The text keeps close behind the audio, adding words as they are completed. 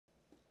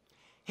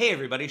Hey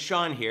everybody,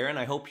 Sean here, and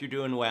I hope you're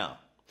doing well.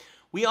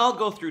 We all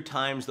go through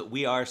times that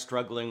we are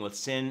struggling with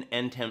sin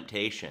and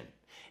temptation,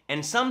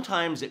 and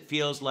sometimes it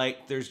feels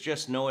like there's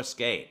just no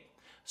escape.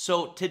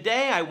 So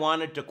today I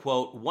wanted to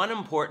quote one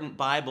important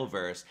Bible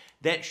verse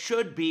that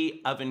should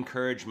be of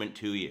encouragement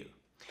to you,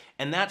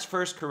 and that's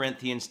 1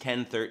 Corinthians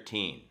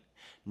 10:13.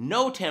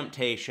 No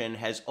temptation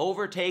has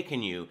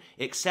overtaken you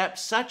except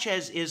such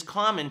as is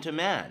common to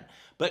man,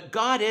 but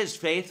God is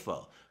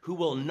faithful, who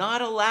will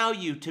not allow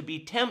you to be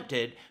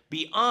tempted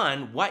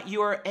beyond what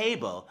you are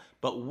able,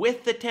 but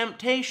with the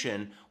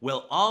temptation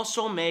will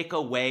also make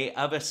a way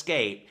of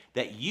escape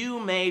that you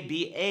may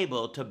be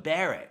able to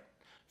bear it.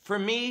 For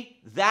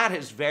me, that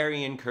is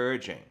very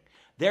encouraging.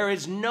 There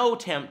is no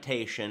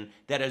temptation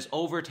that has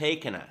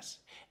overtaken us,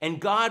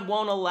 and God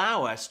won't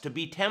allow us to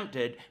be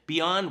tempted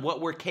beyond what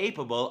we're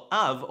capable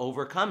of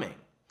overcoming.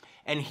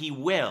 And He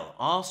will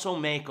also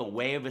make a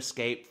way of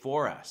escape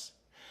for us.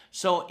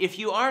 So if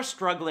you are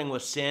struggling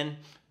with sin,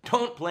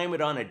 don't blame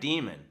it on a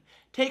demon.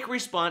 Take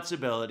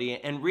responsibility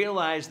and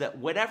realize that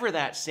whatever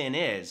that sin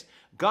is,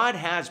 God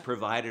has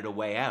provided a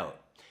way out.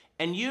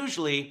 And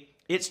usually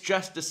it's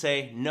just to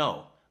say,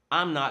 no,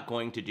 I'm not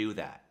going to do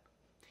that.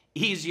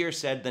 Easier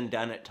said than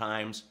done at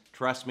times,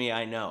 trust me,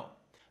 I know.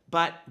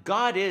 But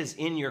God is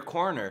in your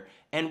corner,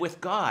 and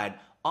with God,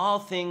 all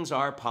things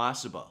are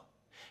possible.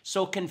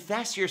 So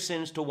confess your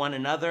sins to one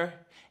another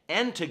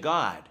and to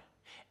God.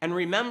 And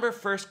remember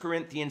 1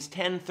 Corinthians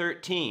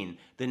 10:13,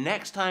 the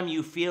next time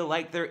you feel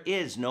like there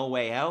is no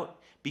way out,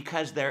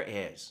 because there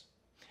is.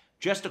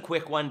 Just a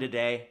quick one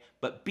today,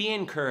 but be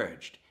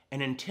encouraged.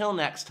 And until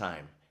next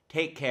time,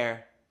 take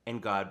care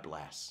and God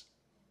bless.